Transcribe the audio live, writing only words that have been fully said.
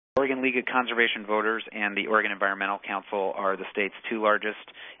Oregon League of Conservation Voters and the Oregon Environmental Council are the state's two largest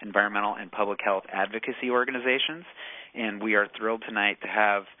environmental and public health advocacy organizations, and we are thrilled tonight to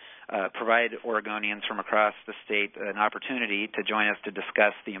have provide Oregonians from across the state an opportunity to join us to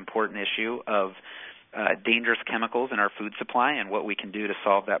discuss the important issue of dangerous chemicals in our food supply and what we can do to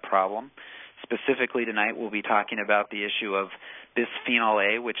solve that problem. Specifically tonight, we'll be talking about the issue of bisphenol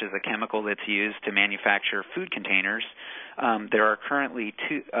A, which is a chemical that's used to manufacture food containers. There are currently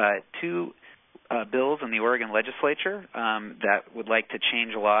two bills in the Oregon legislature that would like to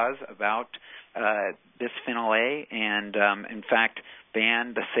change laws about bisphenol A and, in fact,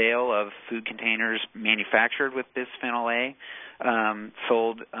 ban the sale of food containers manufactured with bisphenol A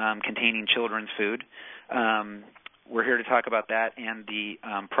sold containing children's food. We're here to talk about that and the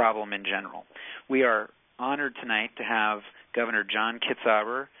problem in general. We are honored tonight to have Governor John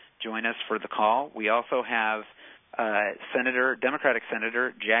Kitzhaber join us for the call. We also have Democratic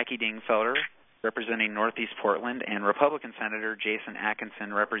Senator Jackie Dingfelder representing Northeast Portland and Republican Senator Jason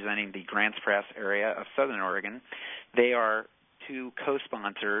Atkinson representing the Grants Pass area of Southern Oregon. They are two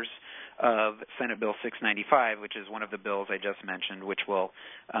co-sponsors of Senate Bill 695, which is one of the bills I just mentioned, which will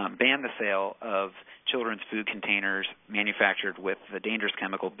ban the sale of children's food containers manufactured with the dangerous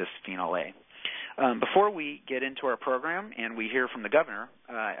chemical bisphenol A. Before we get into our program and we hear from the governor,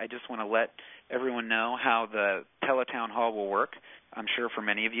 I just want to let everyone know how the Teletownhall will work. I'm sure for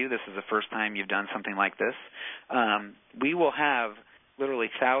many of you this is the first time you've done something like this. We will have literally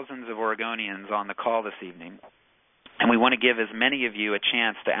thousands of Oregonians on the call this evening, and we want to give as many of you a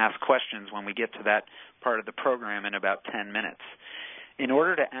chance to ask questions when we get to that part of the program in about 10 minutes. In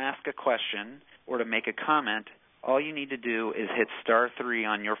order to ask a question or to make a comment, all you need to do is hit *3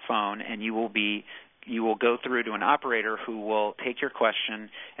 on your phone, and you will go through to an operator who will take your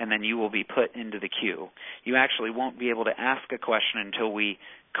question, and then you will be put into the queue. You actually won't be able to ask a question until we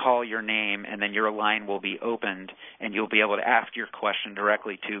call your name, and then your line will be opened, and you'll be able to ask your question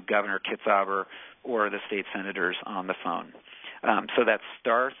directly to Governor Kitzhaber or the state senators on the phone. So that's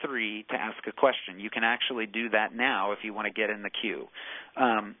 *3 to ask a question. You can actually do that now if you want to get in the queue.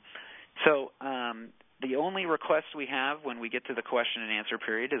 The only request we have when we get to the question and answer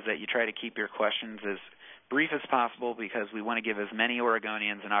period is that you try to keep your questions as brief as possible because we want to give as many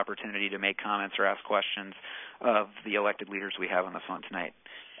Oregonians an opportunity to make comments or ask questions of the elected leaders we have on the phone tonight.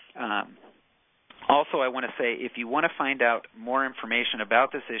 Also, I want to say if you want to find out more information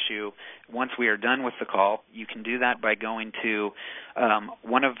about this issue once we are done with the call, you can do that by going to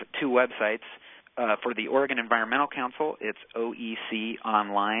one of two websites. For the Oregon Environmental Council, it's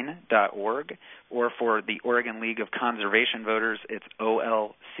oeconline.org, or for the Oregon League of Conservation Voters, it's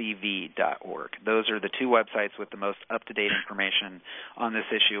olcv.org. Those are the two websites with the most up-to-date information on this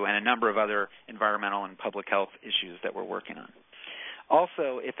issue and a number of other environmental and public health issues that we're working on.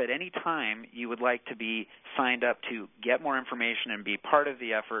 Also, if at any time you would like to be signed up to get more information and be part of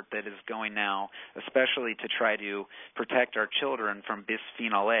the effort that is going now, especially to try to protect our children from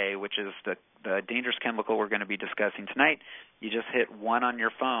bisphenol A, which is the dangerous chemical we're going to be discussing tonight, you just hit 1 on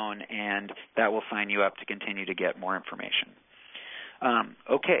your phone, and that will sign you up to continue to get more information.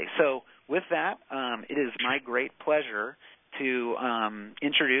 Okay, so with that, it is my great pleasure to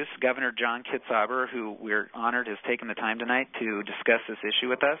introduce Governor John Kitzhaber, who we're honored has taken the time tonight to discuss this issue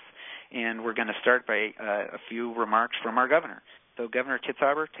with us. And we're going to start by a few remarks from our governor. So, Governor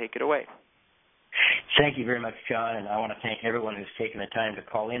Kitzhaber, take it away. Thank you very much, John, and I want to thank everyone who's taken the time to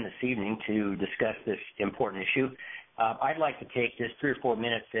call in this evening to discuss this important issue. I'd like to take just 3 or 4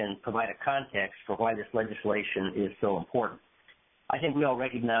 minutes and provide a context for why this legislation is so important. I think we all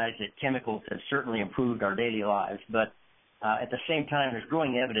recognize that chemicals have certainly improved our daily lives, but at the same time, there's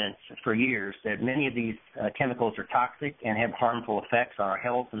growing evidence for years that many of these chemicals are toxic and have harmful effects on our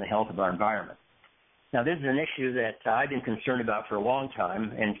health and the health of our environment. Now, this is an issue that I've been concerned about for a long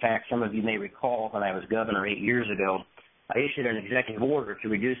time. In fact, some of you may recall when I was governor 8 years ago, I issued an executive order to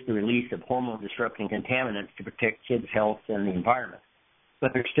reduce the release of hormone-disrupting contaminants to protect kids' health and the environment.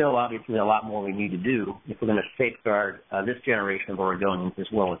 But there's still obviously a lot more we need to do if we're going to safeguard this generation of Oregonians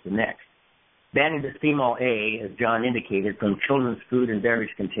as well as the next. Banning bisphenol A, as John indicated, from children's food and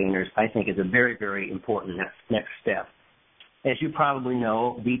beverage containers, I think is a very, very important next step. As you probably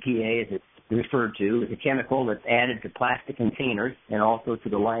know, BPA, as it's referred to, is a chemical that's added to plastic containers and also to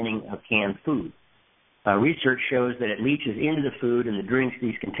the lining of canned food. Research shows that it leaches into the food and the drinks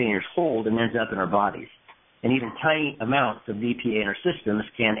these containers hold and ends up in our bodies. And even tiny amounts of BPA in our systems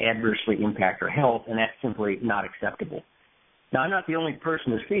can adversely impact our health, and that's simply not acceptable. Now, I'm not the only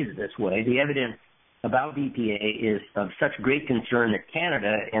person who sees it this way. The evidence about BPA is of such great concern that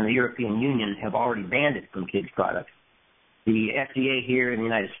Canada and the European Union have already banned it from kids' products. The FDA here in the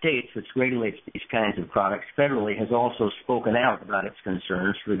United States, which regulates these kinds of products federally, has also spoken out about its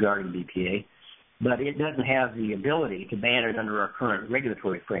concerns regarding BPA, but it doesn't have the ability to ban it under our current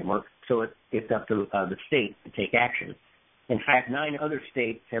regulatory framework, so it's up to the state to take action. In fact, 9 other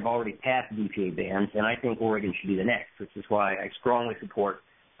states have already passed BPA bans, and I think Oregon should be the next, which is why I strongly support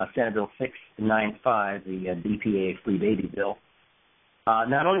Senate Bill 695, the BPA-free baby bill.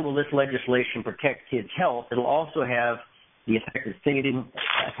 Not only will this legislation protect kids' health, it will also have the effect of saving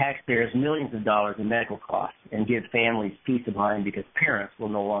taxpayers millions of dollars in medical costs and give families peace of mind because parents will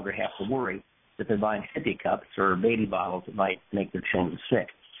no longer have to worry that they're buying sippy cups or baby bottles that might make their children sick.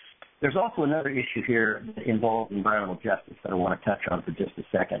 There's also another issue here that involves environmental justice that I want to touch on for just a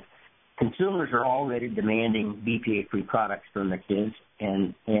second. Consumers are already demanding BPA-free products from their kids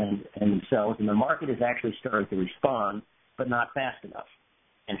and themselves, and the market is actually starting to respond, but not fast enough.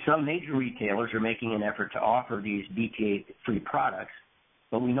 And some major retailers are making an effort to offer these BPA-free products,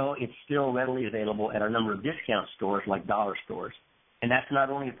 but we know it's still readily available at a number of discount stores like dollar stores. And that's not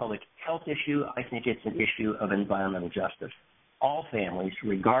only a public health issue, I think it's an issue of environmental justice. All families,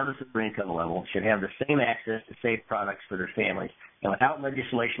 regardless of their income level, should have the same access to safe products for their families. And without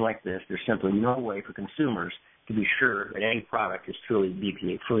legislation like this, there's simply no way for consumers to be sure that any product is truly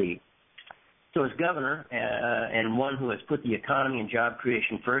BPA-free. So as governor and one who has put the economy and job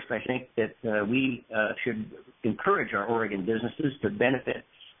creation first, I think that we should encourage our Oregon businesses to benefit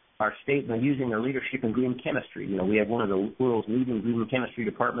our state by using their leadership in green chemistry. You know, we have one of the world's leading green chemistry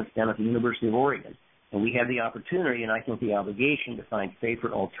departments down at the University of Oregon. And we have the opportunity and I think the obligation to find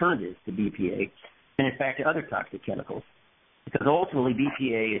safer alternatives to BPA and, in fact, to other toxic chemicals. Because ultimately,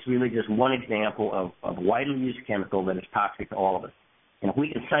 BPA is really just one example of a widely used chemical that is toxic to all of us. And if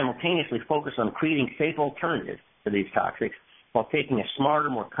we can simultaneously focus on creating safe alternatives to these toxics while taking a smarter,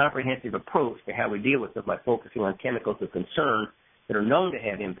 more comprehensive approach to how we deal with them by focusing on chemicals of concern that are known to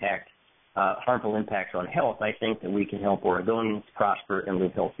have harmful impacts on health, I think that we can help Oregonians prosper and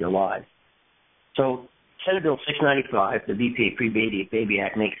live healthier lives. So Senate Bill 695, the BPA-free Baby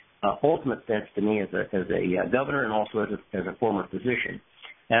Act, makes ultimate sense to me as a governor and also as a former physician.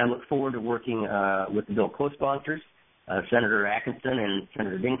 And I look forward to working with the bill co-sponsors, Senator Atkinson and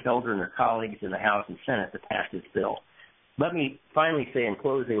Senator Dingfelder and their colleagues in the House and Senate to pass this bill. Let me finally say in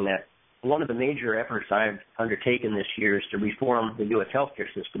closing that one of the major efforts I've undertaken this year is to reform the U.S. healthcare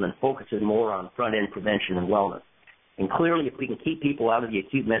system and focus it more on front-end prevention and wellness. And clearly, if we can keep people out of the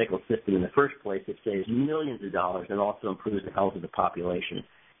acute medical system in the first place, it saves millions of dollars and also improves the health of the population.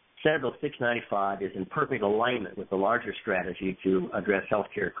 Senate Bill 695 is in perfect alignment with the larger strategy to address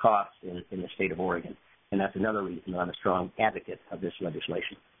healthcare costs in the state of Oregon. And that's another reason I'm a strong advocate of this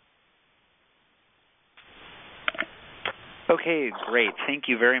legislation. Okay, great. Thank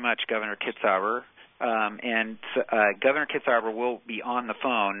you very much, Governor Kitzhaber. Governor Kitzhaber will be on the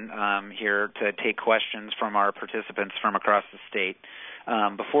phone here to take questions from our participants from across the state.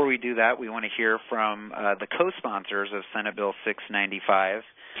 Before we do that, we want to hear from the co-sponsors of Senate Bill 695.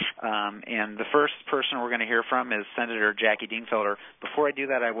 And the first person we're going to hear from is Senator Jackie Dingfelder. Before I do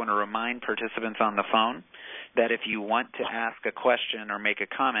that, I want to remind participants on the phone that if you want to ask a question or make a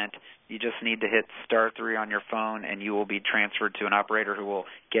comment, you just need to hit *3 on your phone and you will be transferred to an operator who will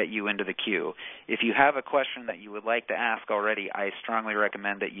get you into the queue. If you have a question that you would like to ask already, I strongly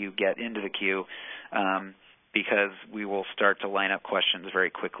recommend that you get into the queue because we will start to line up questions very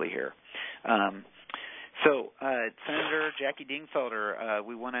quickly here. Senator Jackie Dingfelder,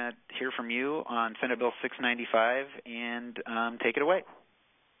 we want to hear from you on Senate Bill 695, and take it away.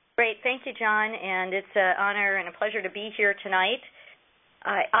 Great. Thank you, John, and it's an honor and a pleasure to be here tonight.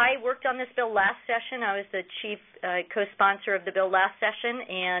 I worked on this bill last session. I was the chief co-sponsor of the bill last session,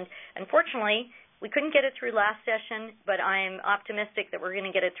 and unfortunately, we couldn't get it through last session, but I'm optimistic that we're going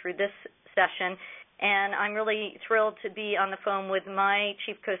to get it through this session, and I'm really thrilled to be on the phone with my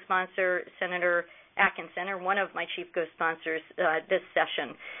chief co-sponsor, Senator Atkinson, or one of my chief co-sponsors this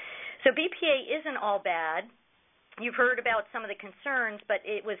session. So BPA isn't all bad. You've heard about some of the concerns, but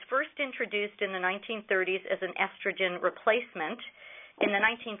it was first introduced in the 1930s as an estrogen replacement. In the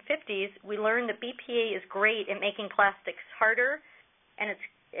 1950s, we learned that BPA is great at making plastics harder, and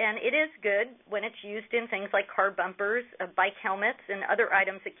it is good when it's used in things like car bumpers, bike helmets, and other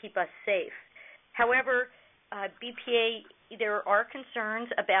items that keep us safe. However, BPA, there are concerns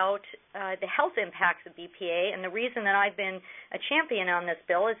about the health impacts of BPA, and the reason that I've been a champion on this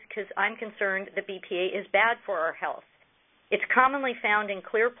bill is because I'm concerned that BPA is bad for our health. It's commonly found in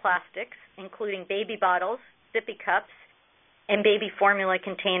clear plastics, including baby bottles, sippy cups, and baby formula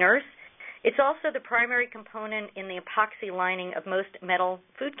containers. It's also the primary component in the epoxy lining of most metal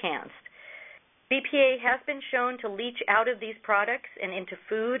food cans. BPA has been shown to leach out of these products and into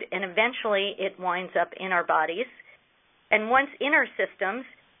food, and eventually it winds up in our bodies. And once in our systems,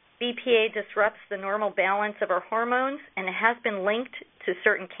 BPA disrupts the normal balance of our hormones and has been linked to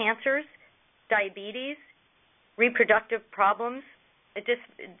certain cancers, diabetes, reproductive problems,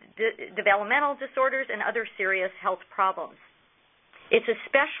 developmental disorders, and other serious health problems. It's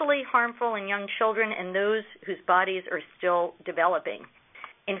especially harmful in young children and those whose bodies are still developing.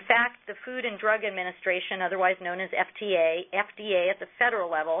 In fact, the Food and Drug Administration, otherwise known as FDA at the federal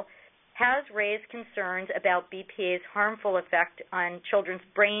level, has raised concerns about BPA's harmful effect on children's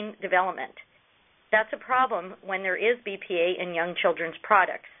brain development. That's a problem when there is BPA in young children's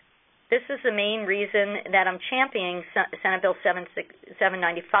products. This is the main reason that I'm championing Senate Bill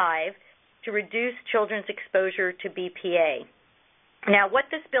 795 to reduce children's exposure to BPA. Now, what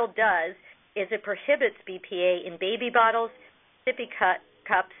this bill does is it prohibits BPA in baby bottles, sippy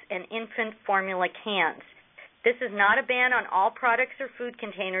cups, and infant formula cans. This is not a ban on all products or food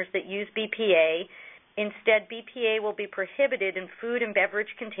containers that use BPA. Instead, BPA will be prohibited in food and beverage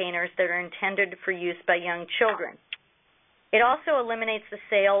containers that are intended for use by young children. It also eliminates the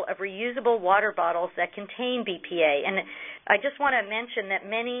sale of reusable water bottles that contain BPA. And I just want to mention that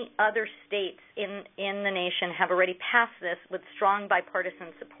many other states in the nation have already passed this with strong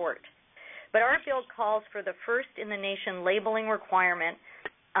bipartisan support. But our bill calls for the first-in-the-nation labeling requirement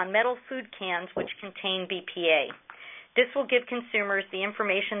on metal food cans which contain BPA. This will give consumers the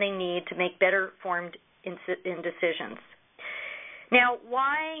information they need to make better-informed decisions. Now,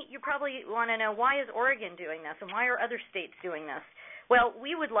 you probably want to know, why is Oregon doing this, and why are other states doing this? Well,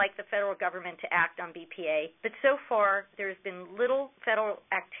 we would like the federal government to act on BPA, but so far there's been little federal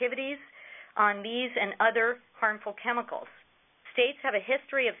activities on these and other harmful chemicals. States have a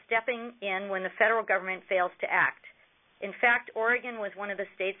history of stepping in when the federal government fails to act. In fact, Oregon was one of the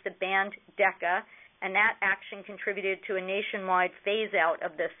states that banned DECA, and that action contributed to a nationwide phase-out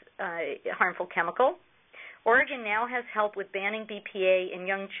of this harmful chemical. Oregon now has help with banning BPA in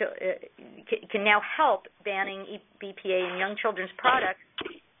can now help banning BPA in young children's products,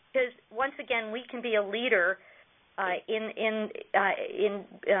 because once again we can be a leader in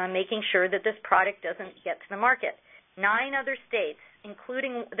making sure that this product doesn't get to the market. 9 other states,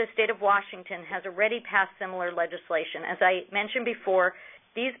 including the state of Washington, has already passed similar legislation. As I mentioned before,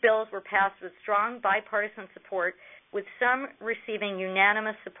 these bills were passed with strong bipartisan support, with some receiving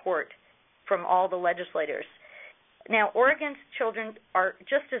unanimous support from all the legislators. Now, Oregon's children are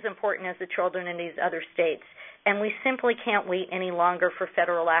just as important as the children in these other states, and we simply can't wait any longer for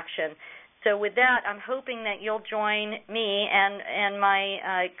federal action. So with that, I'm hoping that you'll join me and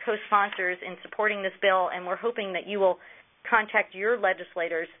my co-sponsors in supporting this bill, and we're hoping that you will contact your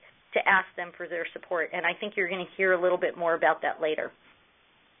legislators to ask them for their support. And I think you're going to hear a little bit more about that later.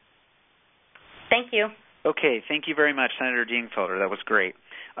 Thank you. Okay, thank you very much, Senator Dingfelder. That was great.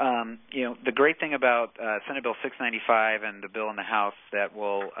 The great thing about Senate Bill 695 and the bill in the House that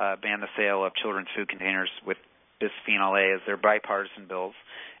will ban the sale of children's food containers with bisphenol A is they're bipartisan bills.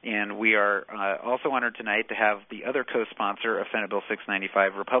 And we are also honored tonight to have the other co-sponsor of Senate Bill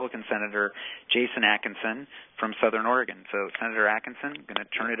 695, Republican Senator Jason Atkinson from Southern Oregon. So, Senator Atkinson, I'm going to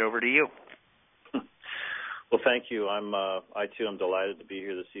turn it over to you. Well, thank you. I too am delighted to be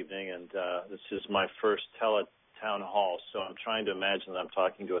here this evening, and this is my first town hall, so I'm trying to imagine that I'm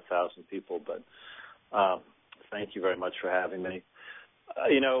talking to 1,000 people, but thank you very much for having me.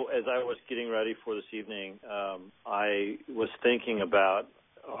 As I was getting ready for this evening, I was thinking about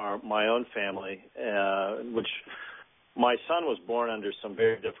my own family, which my son was born under some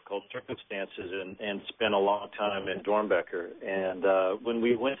very difficult circumstances and spent a long time in Dornbecker. And when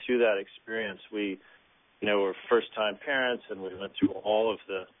we went through that experience, we were first-time parents, and we went through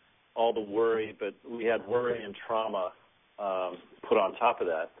all the worry, but we had worry and trauma put on top of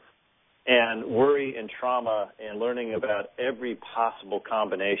that. And worry and trauma and learning about every possible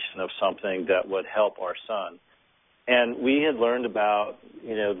combination of something that would help our son. And we had learned about,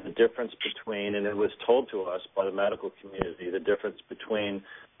 the difference between, and it was told to us by the medical community, the difference between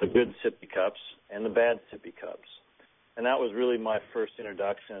the good sippy cups and the bad sippy cups. And that was really my first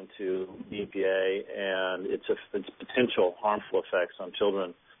introduction to BPA and its potential harmful effects on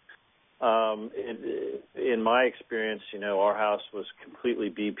children. In my experience, our house was completely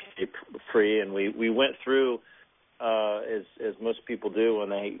BPA free, and we went through, as most people do when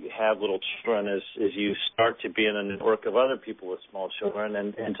they have little children, is you start to be in a network of other people with small children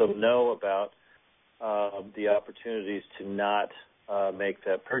and to know about the opportunities to not make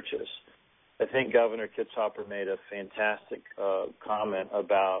that purchase. I think Governor Kitzhaber made a fantastic comment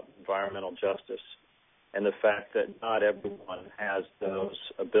about environmental justice. and the fact that not everyone has those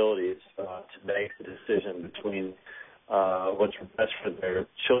abilities to make the decision between what's best for their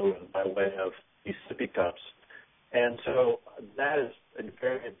children by way of these sippy cups. And so that is a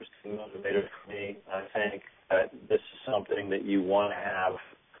very interesting motivator for me. I think that this is something that you want to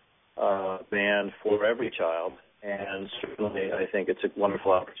have banned for every child, and certainly I think it's a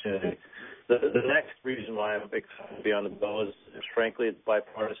wonderful opportunity. The next reason why I'm excited to be on the bill is frankly, it's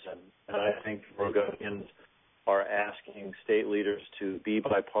bipartisan. And I think Oregonians are asking state leaders to be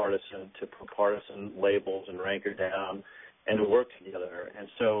bipartisan, to put partisan labels and rank her down, and to work together. And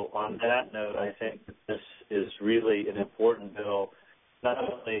so on that note, I think that this is really an important bill, not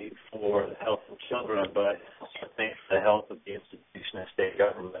only for the health of children, but I think for the health of the institution of state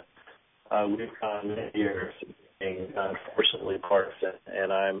government. We've gone many years being unfortunately partisan,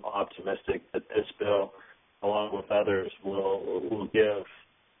 and I'm optimistic that this bill, along with others, will give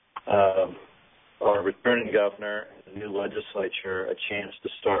our returning governor and the new legislature a chance to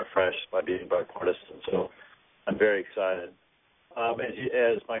start fresh by being bipartisan. So I'm very excited.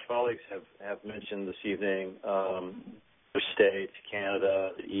 As my colleagues have mentioned this evening, the states, Canada,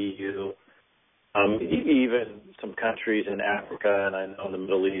 the EU, even some countries in Africa and I know in the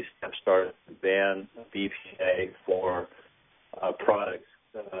Middle East have started to ban BPA for products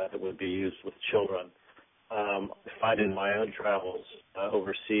that would be used with children. I find in my own travels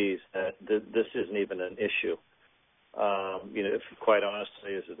overseas that this isn't even an issue. If quite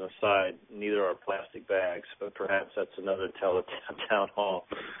honestly, as an aside, neither are plastic bags, but perhaps that's another town hall.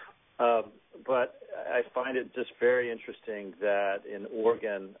 But I find it just very interesting that in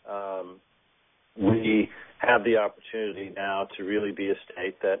Oregon, we have the opportunity now to really be a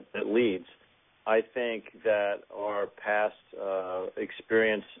state that leads. I think that our past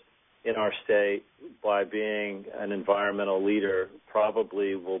experience in our state by being an environmental leader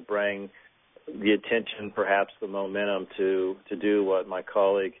probably will bring the attention, perhaps the momentum to do what my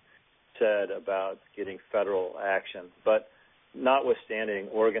colleague said about getting federal action. But notwithstanding,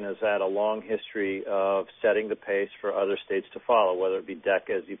 Oregon has had a long history of setting the pace for other states to follow, whether it be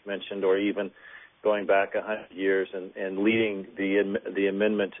DECA, as you've mentioned, or even going back 100 years and leading the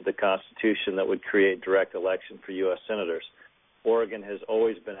amendment to the Constitution that would create direct election for U.S. senators. Oregon has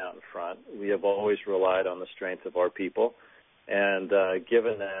always been out in front. We have always relied on the strength of our people. And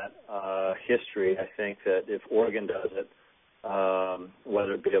given that history, I think that if Oregon does it,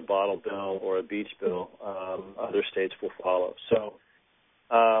 whether it be a bottle bill or a beach bill, other states will follow. So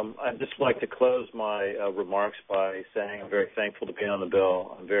I'd just like to close my remarks by saying I'm very thankful to be on the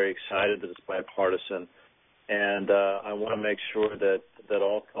bill. I'm very excited that it's bipartisan. And I want to make sure that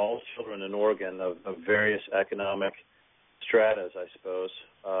all children in Oregon of various economic stratas, I suppose,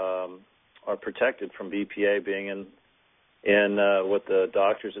 are protected from BPA being in what the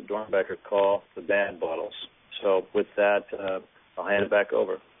doctors at Dornbecker call the bad bottles. So with that, I'll hand it back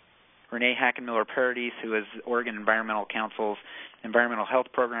over. Renee Hackenmiller-Paradis, who is Oregon Environmental Council's Environmental Health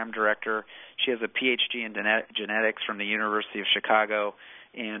Program Director. She has a Ph.D. in genetics from the University of Chicago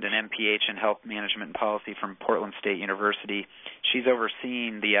and an MPH in Health Management and Policy from Portland State University. She's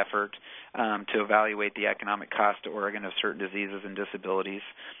overseeing the effort to evaluate the economic cost to Oregon of certain diseases and disabilities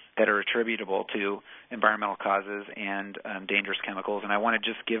that are attributable to environmental causes and dangerous chemicals. And I want to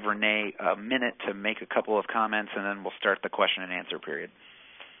just give Renee a minute to make a couple of comments, and then we'll start the question and answer period.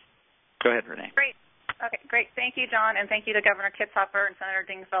 Go ahead, Renee. Great. Okay, great. Thank you, John, and thank you to Governor Kitzhaber and Senator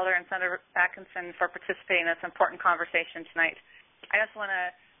Dingfelder and Senator Atkinson for participating in this important conversation tonight. I just want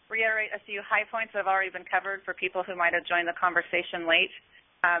to reiterate a few high points that have already been covered for people who might have joined the conversation late.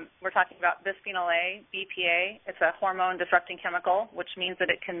 We're talking about bisphenol A, BPA. It's a hormone-disrupting chemical, which means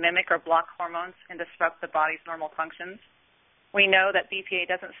that it can mimic or block hormones and disrupt the body's normal functions. We know that BPA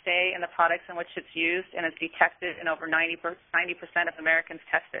doesn't stay in the products in which it's used and is detected in over 90% of Americans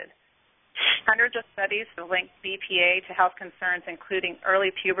tested. Hundreds of studies have linked BPA to health concerns including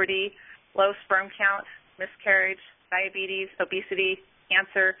early puberty, low sperm count, miscarriage, diabetes, obesity,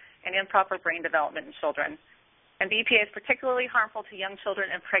 cancer, and improper brain development in children. And BPA is particularly harmful to young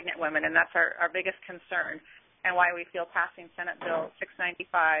children and pregnant women, and that's our biggest concern and why we feel passing Senate Bill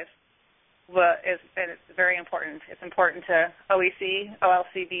 695 is very important. It's important to OEC,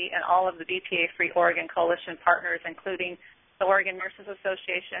 OLCB, and all of the BPA-free Oregon Coalition partners, including the Oregon Nurses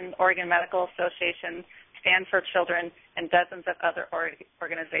Association, Oregon Medical Association, Stand for Children, and dozens of other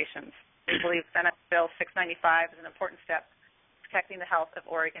organizations. We believe Senate Bill 695 is an important step protecting the health of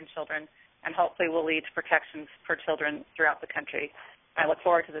Oregon children and hopefully will lead to protections for children throughout the country. I look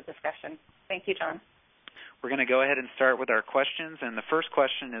forward to the discussion. Thank you, John. We're going to go ahead and start with our questions, and the first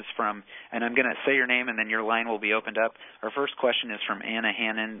question is from, and I'm going to say your name and then your line will be opened up. Our first question is from Anna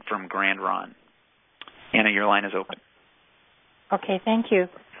Hannon from Grand Ron. Anna, your line is open. Okay, thank you.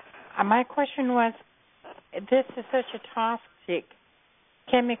 My question was, this is such a toxic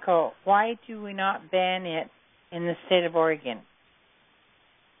chemical. Why do we not ban it in the state of Oregon?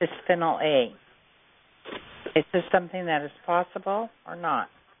 Bisphenol A. Is this something that is possible or not?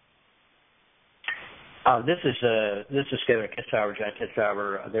 This is Governor Kitzhaber, John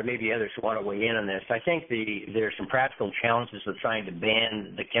Kitzhaber. There may be others who want to weigh in on this. I think there's some practical challenges with trying to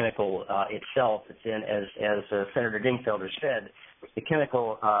ban the chemical itself. It's in, as Senator Dingfelder said, the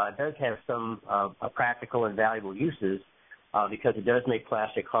chemical does have some practical and valuable uses because it does make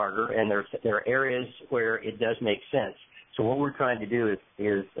plastic harder, and there are areas where it does make sense. So what we're trying to do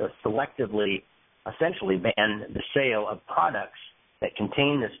is selectively, essentially ban the sale of products that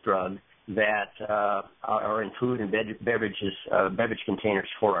contain this drug that are in food and beverage containers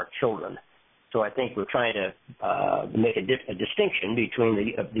for our children. So I think we're trying to make a distinction between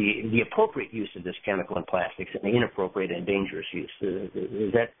the appropriate use of this chemical in plastics and the inappropriate and dangerous use.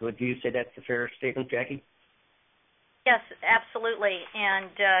 Would you say that's a fair statement, Jackie? Yes, absolutely. And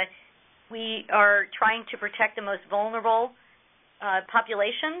we are trying to protect the most vulnerable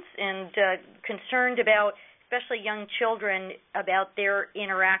populations and concerned about, especially young children, about their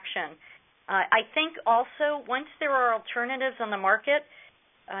interaction. I think also once there are alternatives on the market,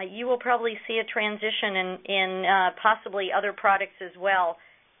 you will probably see a transition in possibly other products as well.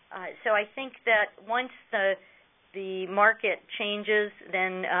 So I think that once the market changes,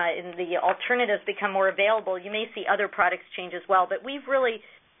 then and the alternatives become more available, you may see other products change as well. But we've really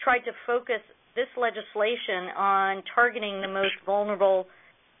tried to focus this legislation on targeting the most vulnerable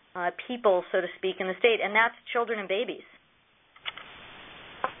people, so to speak, in the state, and that's children and babies.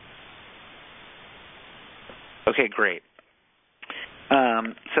 Okay, great.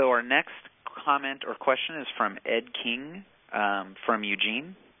 So our next comment or question is from Ed King from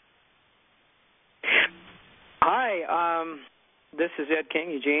Eugene. Hi, this is Ed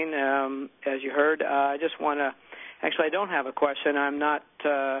King, Eugene. As you heard, I just want to, actually I don't have a question.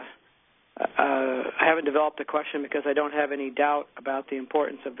 I haven't developed a question because I don't have any doubt about the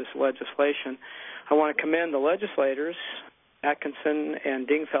importance of this legislation. I want to commend the legislators, Atkinson and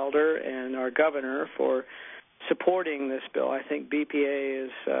Dingfelder, and our governor for supporting this bill. I think BPA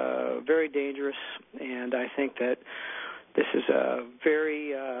is very dangerous, and I think that this is a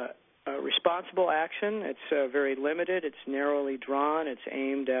very responsible action. It's very limited. It's narrowly drawn. It's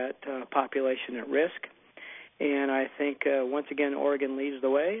aimed at population at risk. And I think, once again, Oregon leads the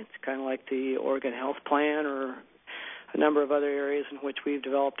way. It's kind of like the Oregon Health Plan or a number of other areas in which we've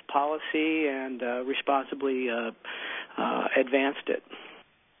developed policy and responsibly advanced it.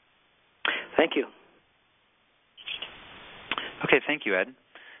 Thank you. Okay, thank you, Ed.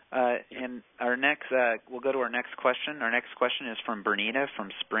 And our next, we'll go to our next question. Our next question is from Bernita from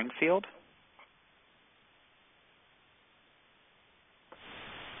Springfield.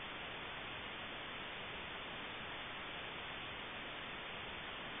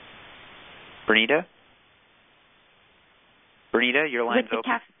 Bernita? Bernita, your line's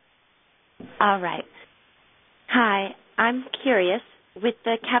open. All right. Hi, I'm curious, with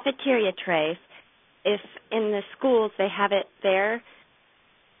the cafeteria trays, if in the schools they have it there,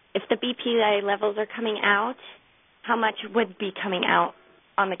 if the BPA levels are coming out, how much would be coming out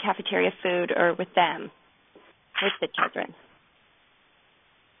on the cafeteria food or with them, with the children?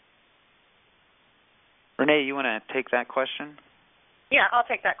 Renee, you want to take that question? Yeah, I'll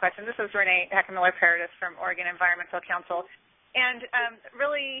take that question. This is Renee Heckmiller-Paradis from Oregon Environmental Council. And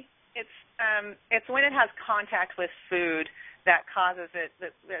really, it's when it has contact with food that causes it,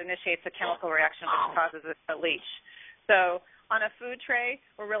 that initiates a chemical reaction which causes it to leach. So on a food tray,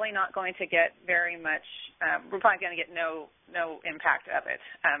 we're really not going to get very much, we're probably going to get no impact of it.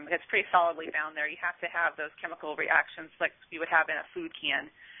 It's pretty solidly bound there. You have to have those chemical reactions like you would have in a food can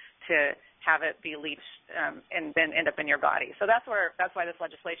to have it be leached and then end up in your body. So that's why this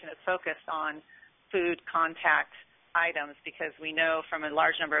legislation is focused on food contact items, because we know from a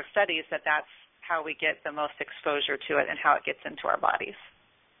large number of studies that that's how we get the most exposure to it and how it gets into our bodies.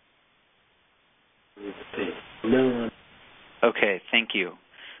 Okay, thank you.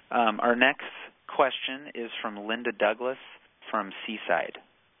 Our next question is from Linda Douglas from Seaside.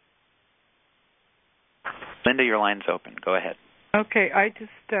 Linda, your line's open. Go ahead. Okay, I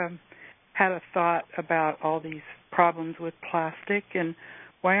just had a thought about all these problems with plastic, and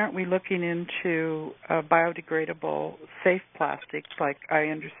why aren't we looking into biodegradable, safe plastics, like I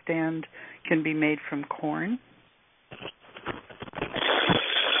understand can be made from corn?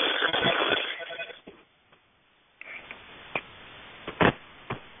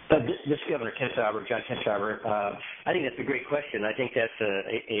 This is Governor Kitzhaber, John Kitzhaber. I think that's a great question. I think that's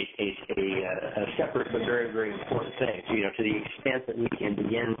a separate but very, very important thing. So, to the extent that we can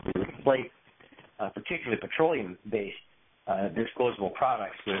begin to replace, particularly petroleum-based disposable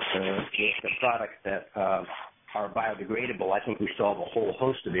products with the products that are biodegradable, I think we solve a whole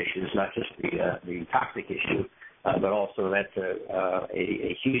host of issues, not just the toxic issue, but also that's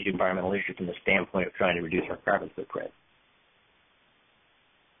a huge environmental issue from the standpoint of trying to reduce our carbon footprint.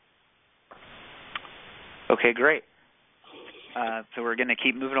 Okay, great. So we're going to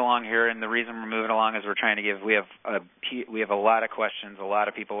keep moving along here, and the reason we're moving along is we're trying to give. We have a lot of questions. A lot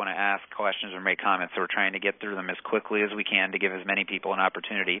of people want to ask questions or make comments, so we're trying to get through them as quickly as we can to give as many people an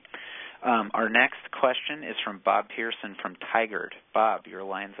opportunity. Our next question is from Bob Pearson from Tigard. Bob, your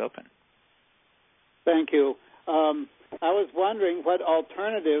line's open. Thank you. I was wondering what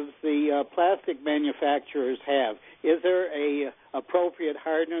alternatives the plastic manufacturers have. Is there a appropriate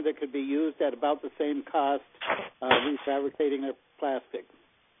hardener that could be used at about the same cost refabricating their plastic?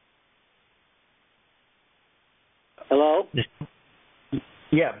 Hello?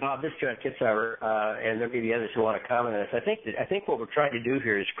 Yeah, Bob, this is John Kitzhaber, and there may be others who want to comment on this. I think what we're trying to do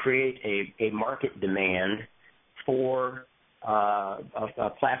here is create a market demand for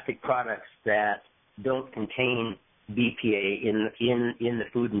plastic products that don't contain BPA in the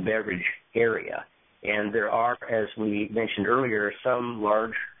food and beverage area. And there are, as we mentioned earlier, some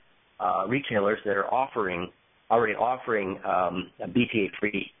large retailers that are already offering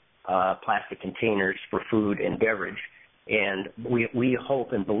BPA-free plastic containers for food and beverage. And we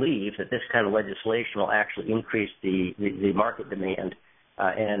hope and believe that this kind of legislation will actually increase the market demand.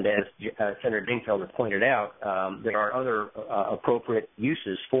 And as Senator Dingfelder pointed out, there are other appropriate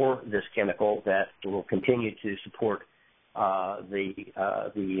uses for this chemical that will continue to support the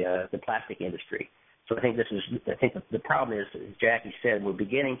plastic industry. So I think the problem is, as Jackie said, we're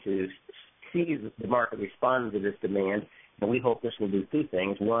beginning to see the market respond to this demand, and we hope this will do two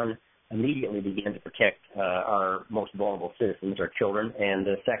things. One, immediately begin to protect our most vulnerable citizens, our children, and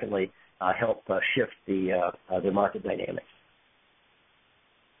secondly, help shift the market dynamics.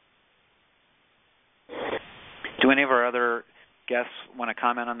 Do any of our other guests want to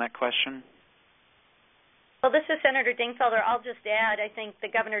comment on that question? Well, this is Senator Dingfelder. I'll just add, I think the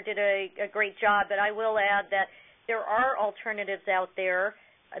governor did a great job, but I will add that there are alternatives out there.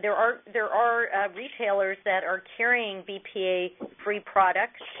 There are retailers that are carrying BPA-free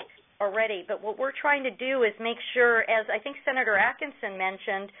products already, but what we're trying to do is make sure, as I think Senator Atkinson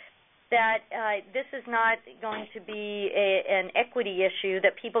mentioned, that this is not going to be an equity issue,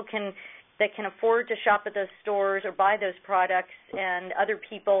 that people can afford to shop at those stores or buy those products, and other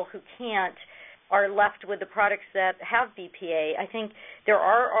people who can't are left with the products that have BPA. I think there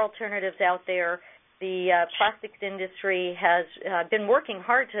are alternatives out there. The plastics industry has been working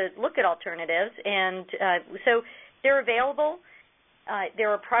hard to look at alternatives, and so they're available. There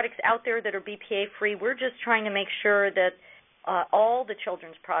are products out there that are BPA-free. We're just trying to make sure that all the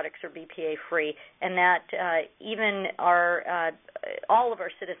children's products are BPA-free, and that even all of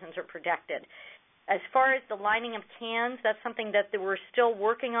our citizens are protected. As far as the lining of cans, that's something that we're still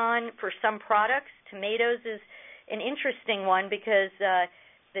working on for some products. Tomatoes is an interesting one because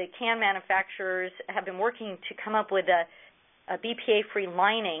the can manufacturers have been working to come up with a BPA-free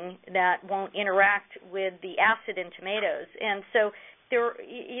lining that won't interact with the acid in tomatoes. And so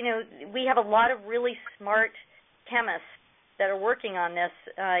we have a lot of really smart chemists that are working on this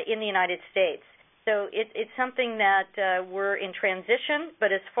in the United States. So it's something that we're in transition,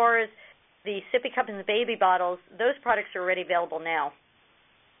 but as far as the sippy cup and the baby bottles, those products are already available now.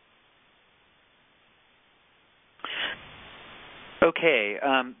 Okay.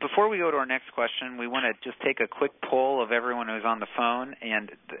 Before we go to our next question, we want to just take a quick poll of everyone who's on the phone,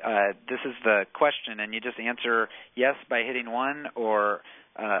 and this is the question, and you just answer yes by hitting 1 or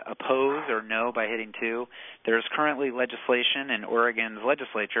oppose or no by hitting 2. There's currently legislation in Oregon's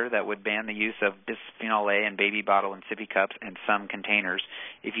legislature that would ban the use of bisphenol A in baby bottle and sippy cups and some containers.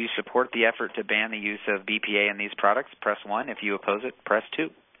 If you support the effort to ban the use of BPA in these products, press 1. If you oppose it, press 2.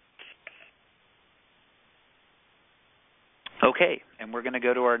 Okay, and we're going to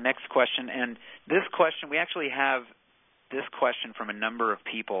go to our next question. And this question, we actually have this question from a number of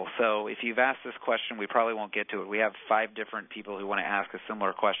people. So if you've asked this question, we probably won't get to it. We have 5 different people who want to ask a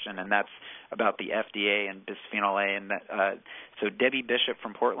similar question, and that's about the FDA and bisphenol A. And so Debbie Bishop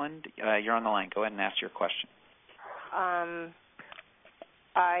from Portland, you're on the line. Go ahead and ask your question.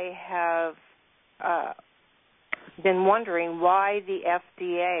 I have been wondering why the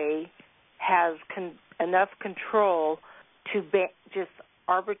FDA has enough control to just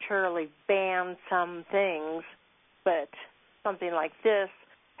arbitrarily ban some things, but something like this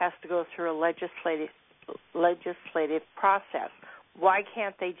has to go through a legislative process. Why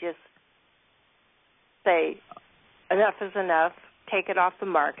can't they just say enough is enough, take it off the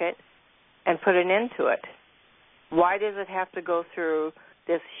market, and put an end to it? Why does it have to go through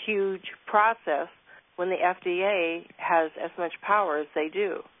this huge process when the FDA has as much power as they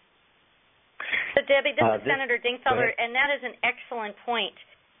do? So, Debbie, this is Senator Dingfelder, and that is an excellent point.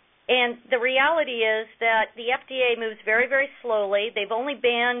 And the reality is that the FDA moves very, very slowly. They've only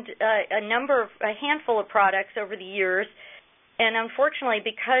banned a handful of products over the years, and unfortunately,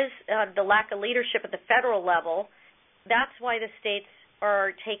 because of the lack of leadership at the federal level, that's why the states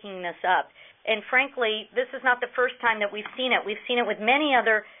are taking this up. And frankly, this is not the first time that we've seen it. We've seen it with many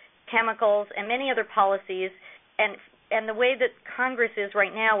other chemicals and many other policies, and the way that Congress is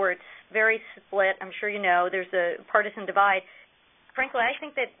right now, where it's very split, I'm sure you know, there's a partisan divide. Frankly, I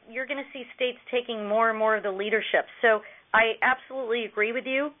think that you're going to see states taking more and more of the leadership. So I absolutely agree with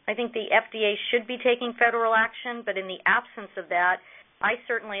you. I think the FDA should be taking federal action, but in the absence of that, I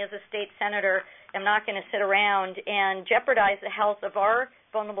certainly, as a state senator, am not going to sit around and jeopardize the health of our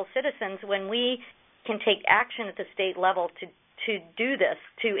vulnerable citizens when we can take action at the state level to do this,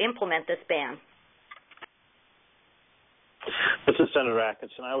 to implement this ban. This is Senator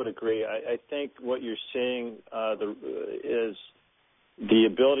Atkinson. I would agree. I think what you're seeing is the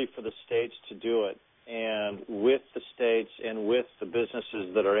ability for the states to do it. And with the states and with the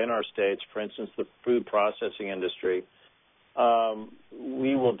businesses that are in our states, for instance, the food processing industry,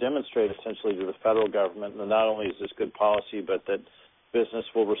 we will demonstrate essentially to the federal government that not only is this good policy, but that business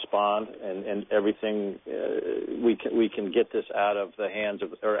will respond and everything we can get this out of the hands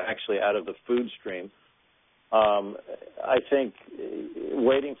of, or actually out of the food stream. I think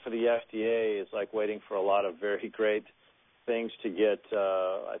waiting for the FDA is like waiting for a lot of very great things to get,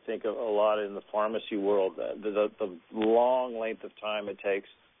 I think, a lot in the pharmacy world. The long length of time it takes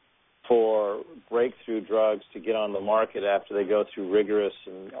for breakthrough drugs to get on the market after they go through rigorous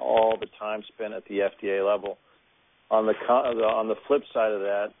and all the time spent at the FDA level. On the flip side of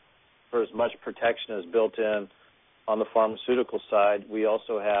that, for as much protection as built in on the pharmaceutical side, we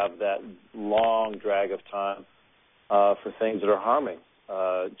also have that long drag of time for things that are harming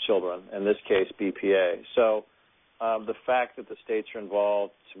children, in this case BPA. So the fact that the states are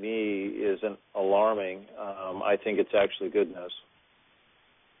involved, to me, isn't alarming. I think it's actually good news.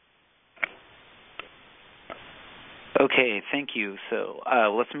 Okay, thank you. So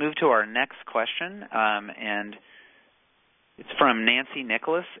let's move to our next question, and it's from Nancy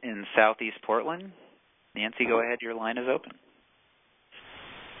Nicholas in Southeast Portland. Nancy, go ahead. Your line is open.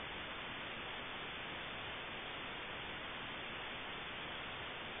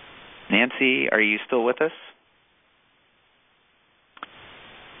 Nancy, are you still with us?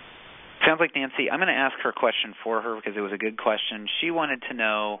 Sounds like Nancy. I'm going to ask her question for her because it was a good question. She wanted to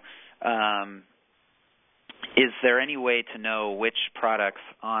know, is there any way to know which products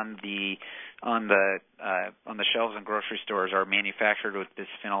on the shelves in grocery stores are manufactured with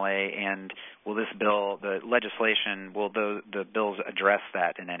bisphenol A, and will this bill, the legislation, will the bills address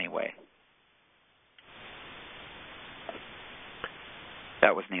that in any way?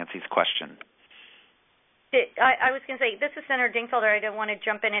 That was Nancy's question. I was going to say, this is Senator Dingfelder. I don't want to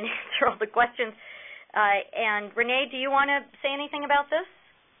jump in and answer all the questions. And Renee, do you want to say anything about this?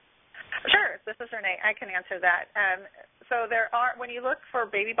 Sure. This is Renee. I can answer that. So there are, when you look for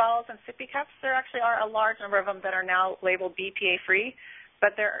baby bottles and sippy cups, there actually are a large number of them that are now labeled BPA-free,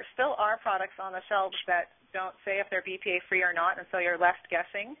 but there still are products on the shelves that don't say if they're BPA-free or not, and so you're left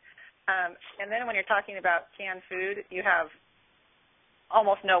guessing. And then when you're talking about canned food, you have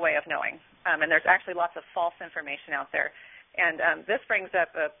almost no way of knowing, and there's actually lots of false information out there. And this brings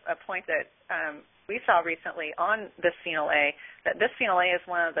up a point that we saw recently on bisphenol A, that bisphenol A is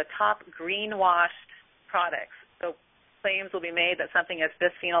one of the top greenwashed products. So claims will be made that something is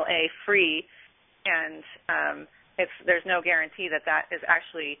bisphenol A free, and there's no guarantee that that is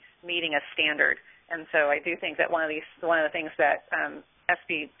actually meeting a standard. And so I do think that one of the things that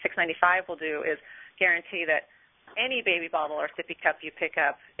SB 695 will do is guarantee that any baby bottle or sippy cup you pick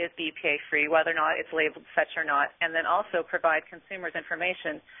up is BPA free, whether or not it's labeled such or not, and then also provide consumers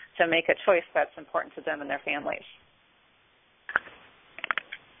information to make a choice that's important to them and their families.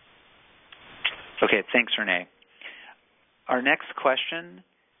 Okay, thanks, Renee. Our next question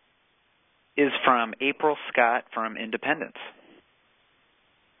is from April Scott from Independence.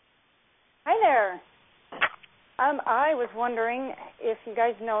 Hi there. I was wondering if you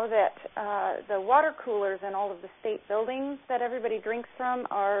guys know that the water coolers in all of the state buildings that everybody drinks from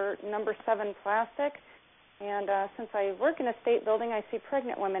are number 7 plastic. And since I work in a state building, I see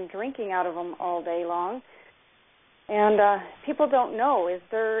pregnant women drinking out of them all day long. And people don't know. Is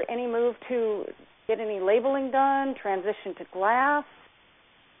there any move to get any labeling done, transition to glass?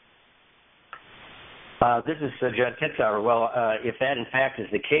 This is John Kitzauer. Well, if that in fact is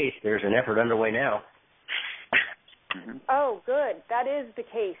the case, there's an effort underway now. Oh, good. That is the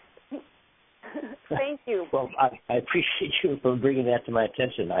case. Thank you. Well, I appreciate you for bringing that to my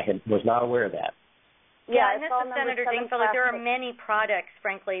attention. I was not aware of that. Yeah, and this is Senator Dingfelder. There are many products,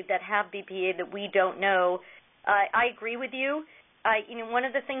 frankly, that have BPA that we don't know. I agree with you. One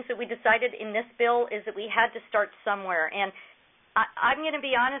of the things that we decided in this bill is that we had to start somewhere. And I'm going to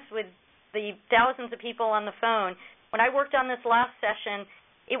be honest with the thousands of people on the phone. When I worked on this last session,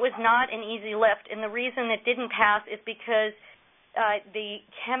 it was not an easy lift. And the reason it didn't pass is because the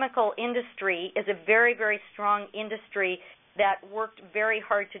chemical industry is a very, very strong industry that worked very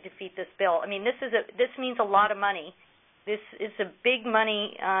hard to defeat this bill. I mean, this means a lot of money. This is a big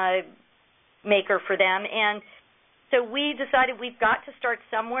money maker for them, and so we decided we've got to start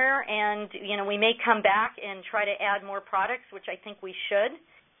somewhere. And we may come back and try to add more products, which I think we should.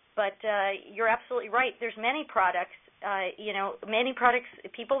 But you're absolutely right. There's many products. Many products.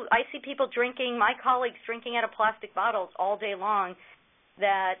 I see people drinking. My colleagues drinking out of plastic bottles all day long.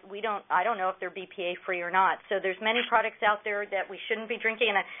 That I don't know if they're BPA free or not. So there's many products out there that we shouldn't be drinking,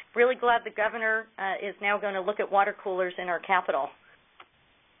 and I'm really glad the governor is now going to look at water coolers in our capital.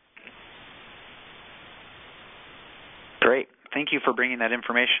 Great. Thank you for bringing that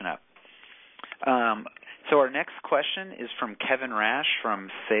information up. So our next question is from Kevin Rash from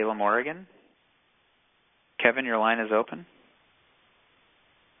Salem, Oregon. Kevin, your line is open.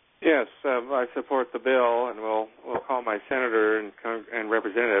 Yes, I support the bill, and we'll call my senator and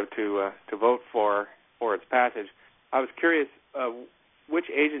representative to vote for its passage. I was curious, which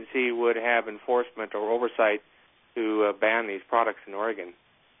agency would have enforcement or oversight to ban these products in Oregon?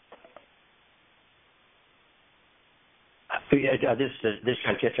 This is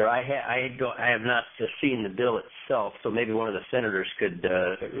John Kitzer. I have not seen the bill itself, so maybe one of the senators could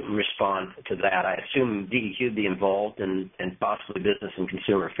respond to that. I assume DEQ would be involved and possibly Business and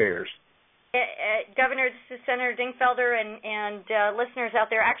Consumer Affairs. Governor, this is Senator Dingfelder and listeners out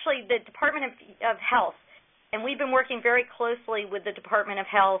there. Actually, the Department of Health, and we've been working very closely with the Department of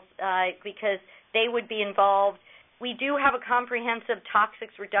Health because they would be involved. We do have a comprehensive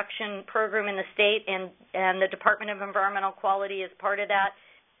toxics reduction program in the state, and the Department of Environmental Quality is part of that.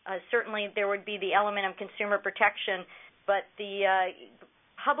 Certainly, there would be the element of consumer protection, but the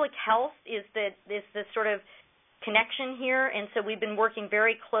public health is the sort of connection here, and so we've been working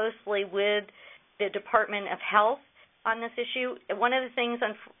very closely with the Department of Health on this issue. One of the things,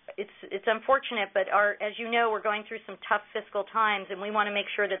 it's unfortunate, but as you know, we're going through some tough fiscal times, and we want to make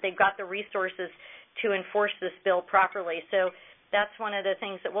sure that they've got the resources to enforce this bill properly. So that's one of the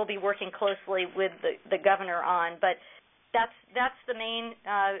things that we'll be working closely with the governor on. But that's the main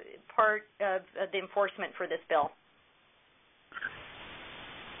part of the enforcement for this bill.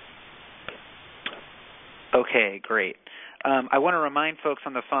 Okay, great. I want to remind folks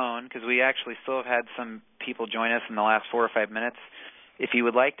on the phone, because we actually still have had some people join us in the last 4 or 5 minutes. If you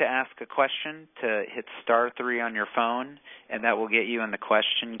would like to ask a question, to hit *3 on your phone, and that will get you in the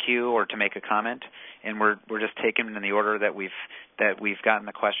question queue, or to make a comment. And we're just taking them in the order that we've gotten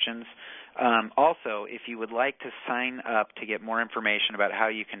the questions. Also, if you would like to sign up to get more information about how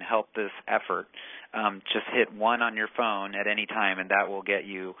you can help this effort, just hit 1 on your phone at any time, and that will get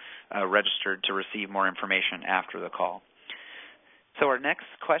you registered to receive more information after the call. So our next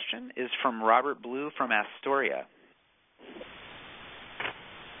question is from Robert Blue from Astoria.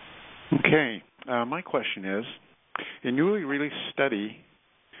 Okay, my question is, a newly released study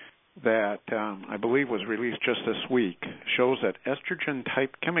that I believe was released just this week shows that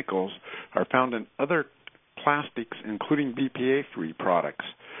estrogen-type chemicals are found in other plastics, including BPA-free products,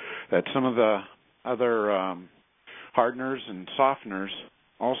 that some of the other hardeners and softeners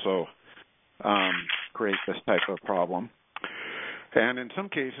also create this type of problem. And in some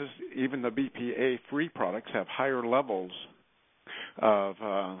cases, even the BPA-free products have higher levels of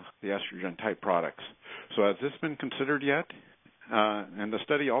the estrogen-type products. So has this been considered yet? And the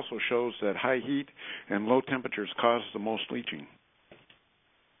study also shows that high heat and low temperatures cause the most leaching.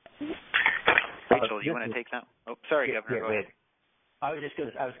 Rachel, you want to take that? Oh, sorry, Governor. Go ahead. I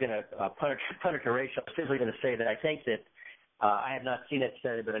was going to put it to Rachel. I was simply going to say that I think that I have not seen that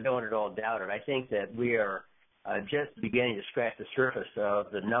study, but I don't at all doubt it. I think that we are just beginning to scratch the surface of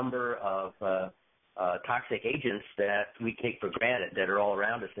the number of toxic agents that we take for granted that are all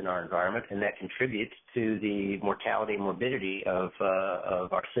around us in our environment, and that contributes to the mortality and morbidity of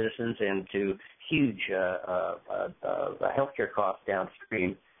our citizens and to huge healthcare costs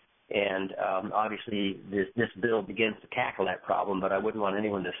downstream. And obviously, this bill begins to tackle that problem, but I wouldn't want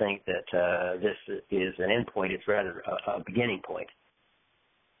anyone to think that this is an end point. It's rather a beginning point.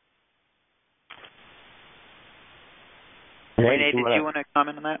 Renee, did you want to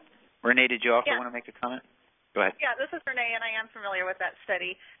comment on that? Renee, did you also want to make a comment? Go ahead. Yeah, this is Renee, and I am familiar with that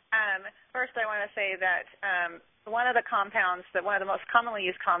study. First, I want to say that one of the most commonly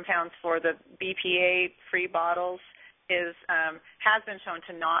used compounds for the BPA-free bottles has been shown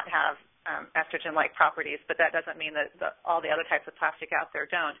to not have estrogen-like properties, but that doesn't mean that all the other types of plastic out there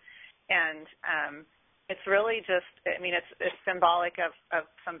don't. And it's really just, it's symbolic of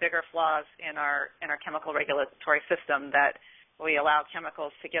some bigger flaws in our chemical regulatory system, that we allow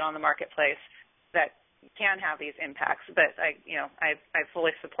chemicals to get on the marketplace that can have these impacts. But I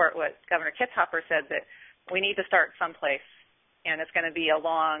fully support what Governor Kitzhaber said, that we need to start someplace, and it's going to be a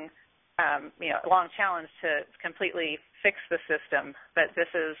long challenge to completely fix the system. But this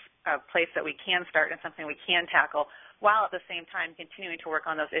is a place that we can start and something we can tackle, while at the same time continuing to work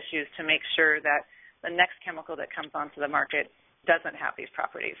on those issues to make sure that the next chemical that comes onto the market doesn't have these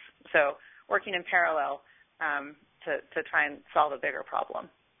properties. So working in parallel to try and solve a bigger problem.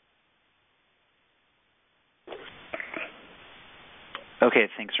 Okay,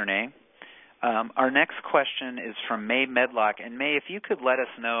 thanks, Renee. Our next question is from May Medlock. And May, if you could let us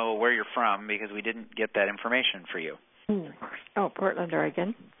know where you're from, because we didn't get that information for you. Portland,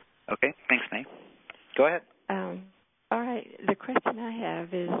 Oregon. Okay, thanks, May. Go ahead. All right. The question I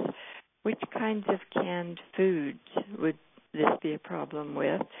have is, which kinds of canned foods would this be a problem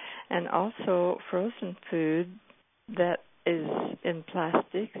with? And also frozen food that is in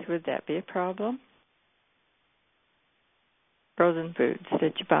plastics, would that be a problem? Frozen foods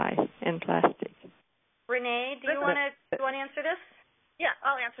that you buy in plastic. Renee, do you want to answer this? Yeah,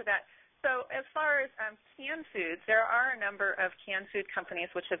 I'll answer that. So as far as canned foods, there are a number of canned food companies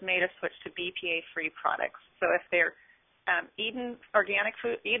which have made a switch to BPA-free products. So if they're organic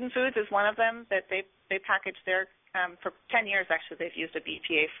food, Eden Foods is one of them that they package their for 10 years actually they've used a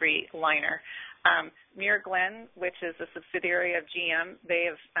BPA-free liner. Muir Glen, which is a subsidiary of GM, they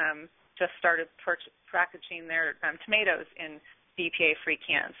have just started packaging their tomatoes in BPA-free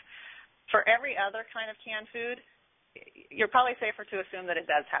cans. For every other kind of canned food, you're probably safer to assume that it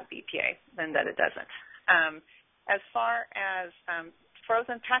does have BPA than that it doesn't. As far as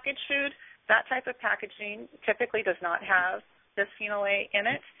frozen packaged food, that type of packaging typically does not have bisphenol A in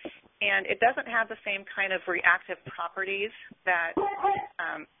it, and it doesn't have the same kind of reactive properties that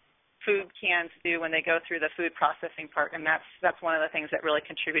food cans do when they go through the food processing part, and that's one of the things that really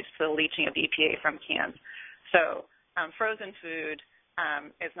contributes to the leaching of BPA from cans. So frozen food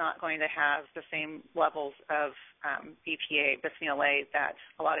is not going to have the same levels of BPA, bisphenol A, that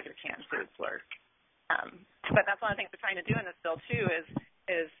a lot of your canned foods were. But that's one of the things we're trying to do in this bill, too,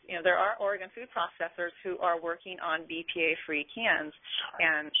 is there are Oregon food processors who are working on BPA-free cans,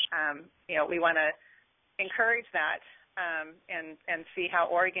 and we want to encourage that and see how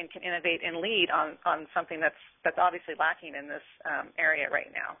Oregon can innovate and lead on something that's obviously lacking in this area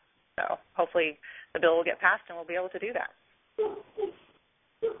right now. So hopefully the bill will get passed and we'll be able to do that.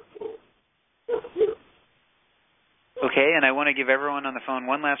 Okay, and I want to give everyone on the phone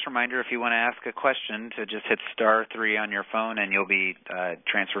one last reminder. If you want to ask a question, to just hit *3 on your phone, and you'll be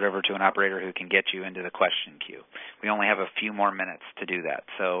transferred over to an operator who can get you into the question queue. We only have a few more minutes to do that.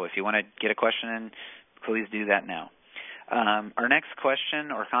 So if you want to get a question in, please do that now. Our next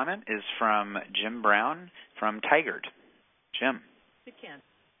question or comment is from Jim Brown from Tigard. Jim. You can.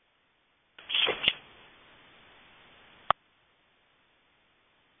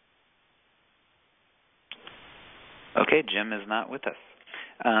 Okay, Jim is not with us.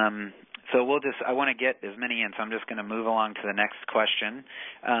 So I want to get as many in, so I'm just going to move along to the next question.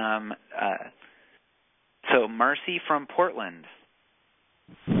 So Marcy from Portland,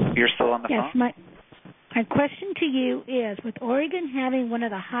 you're still on the phone? Yes, my question to you is, with Oregon having one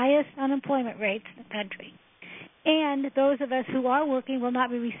of the highest unemployment rates in the country, and those of us who are working will not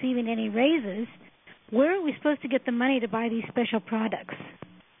be receiving any raises, where are we supposed to get the money to buy these special products?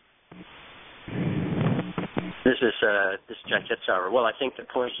 This is John Kitzhaber. Well, I think the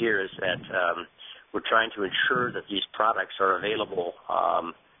point here is that we're trying to ensure that these products are available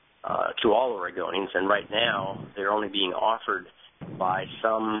to all Oregonians, and right now they're only being offered by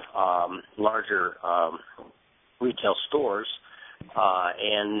some larger retail stores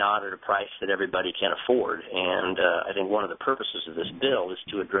and not at a price that everybody can afford. And I think one of the purposes of this bill is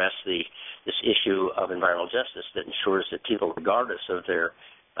to address this issue of environmental justice that ensures that people, regardless of their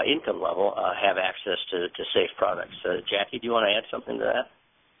income level, have access to safe products. Jackie, do you want to add something to that?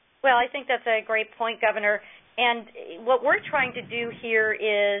 Well, I think that's a great point, Governor. And what we're trying to do here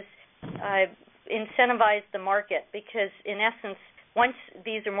is incentivize the market, because in essence, once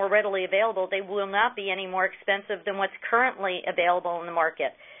these are more readily available, they will not be any more expensive than what's currently available in the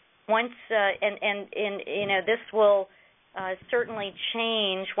market. Once this will certainly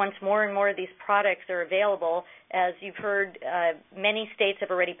change once more and more of these products are available. As you've heard, many states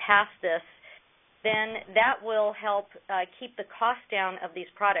have already passed this. Then that will help keep the cost down of these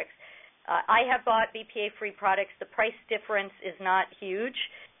products. I have bought BPA-free products. The price difference is not huge,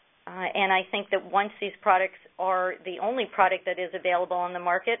 and I think that once these products are the only product that is available on the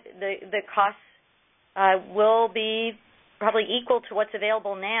market, the costs will be probably equal to what's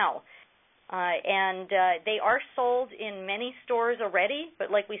available now. And they are sold in many stores already, but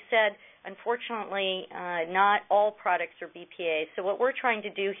like we said, unfortunately, not all products are BPA. So what we're trying to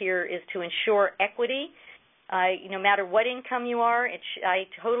do here is to ensure equity. No matter what income you are, I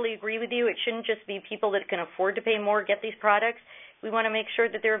totally agree with you. It shouldn't just be people that can afford to pay more get these products. We want to make sure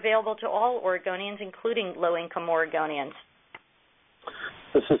that they're available to all Oregonians, including low-income Oregonians.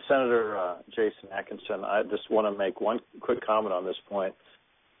 This is Senator Jason Atkinson. I just want to make one quick comment on this point.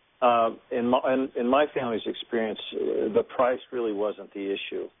 In my family's experience, the price really wasn't the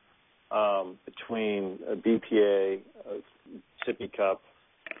issue between a BPA sippy cup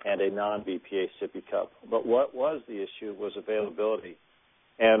and a non-BPA sippy cup. But what was the issue was availability.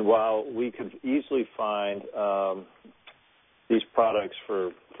 And while we could easily find these products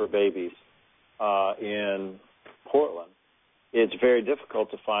for babies in Portland, it's very difficult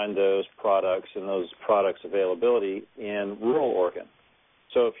to find those products and those products' availability in rural Oregon.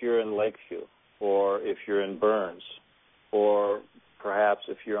 So if you're in Lakeview, or if you're in Burns, or perhaps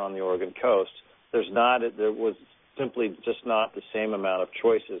if you're on the Oregon coast, there was simply just not the same amount of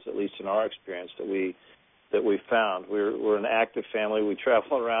choices, at least in our experience, that we found. We're an active family. We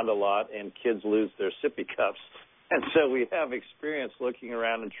travel around a lot, and kids lose their sippy cups, and so we have experience looking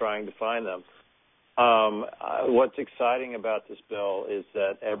around and trying to find them. What's exciting about this bill is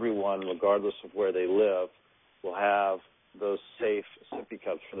that everyone, regardless of where they live, will have those safe sippy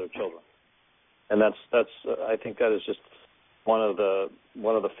cups for their children, and that's I think that is just one of the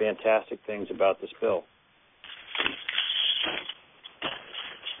fantastic things about this bill.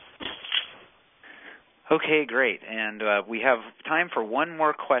 Okay, great, and we have time for one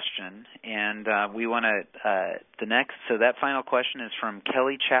more question, and we want to the next. So that final question is from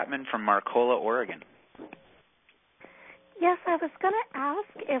Kelly Chapman from Marcola, Oregon. Yes, I was going to ask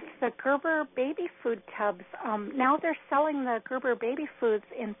if the Gerber baby food tubs, now they're selling the Gerber baby foods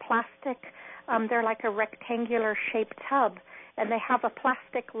in plastic. They're like a rectangular shaped tub, and they have a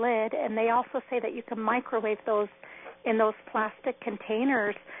plastic lid, and they also say that you can microwave those in those plastic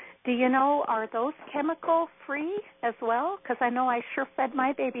containers. Do you know, are those chemical-free as well? Because I know I sure fed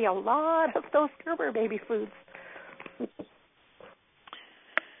my baby a lot of those Gerber baby foods.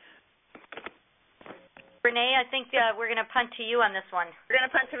 Renee, I think we're going to punt to you on this one. We're going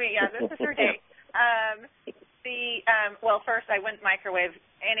to punt to me. Yeah, this is Renee. Well, first, I wouldn't microwave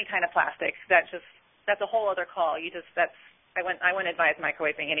any kind of plastic. That's a whole other call. I wouldn't advise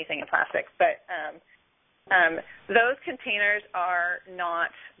microwaving anything in plastic. But those containers are not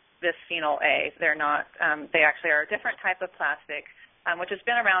bisphenol A. They're not. They actually are a different type of plastic, which has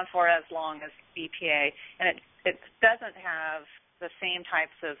been around for as long as BPA, and it doesn't have the same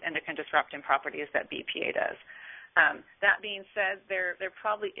types of endocrine disrupting properties that BPA does. That being said, there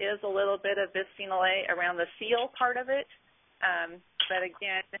probably is a little bit of bisphenol A around the seal part of it, but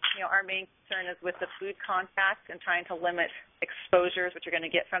again, our main concern is with the food contact and trying to limit exposures, which you're going to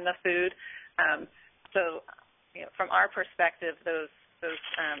get from the food. So, from our perspective, those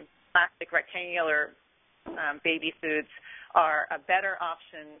plastic rectangular baby foods are a better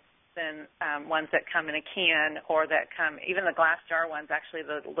option than ones that come in a can or that come, even the glass jar ones, actually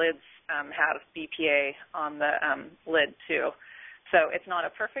the lids have BPA on the lid too. So it's not a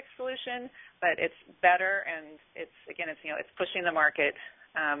perfect solution, but it's better, and it's pushing the market,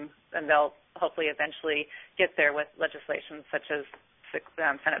 and they'll hopefully eventually get there with legislation such as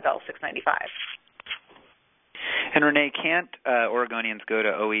Senate Bill 695. And Renee, can't Oregonians go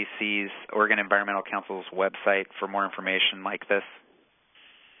to OEC's, Oregon Environmental Council's website for more information like this?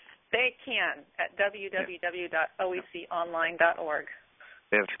 They can at www.oeconline.org.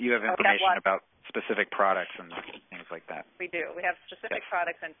 You have information about specific products and things like that. We do. We have specific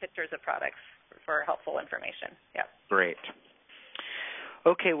products and pictures of products for helpful information. Yeah. Great.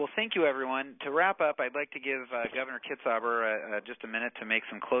 Okay, well, thank you, everyone. To wrap up, I'd like to give Governor Kitzhaber just a minute to make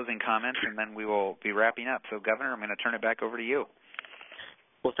some closing comments, and then we will be wrapping up. So, Governor, I'm going to turn it back over to you.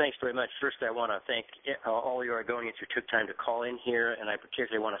 Well, thanks very much. First, I want to thank all the Oregonians who took time to call in here, and I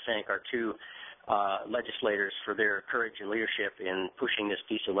particularly want to thank our two legislators for their courage and leadership in pushing this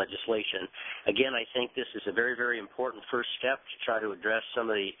piece of legislation. Again, I think this is a very, very important first step to try to address some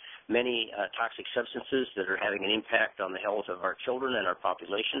of the many toxic substances that are having an impact on the health of our children and our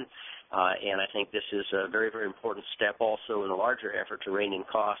population. And I think this is a very, very important step also in a larger effort to rein in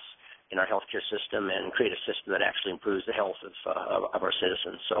costs in our healthcare system and create a system that actually improves the health of our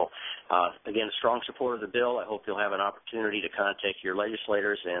citizens. So, again, strong support of the bill. I hope you'll have an opportunity to contact your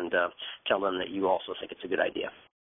legislators and tell them that you also think it's a good idea.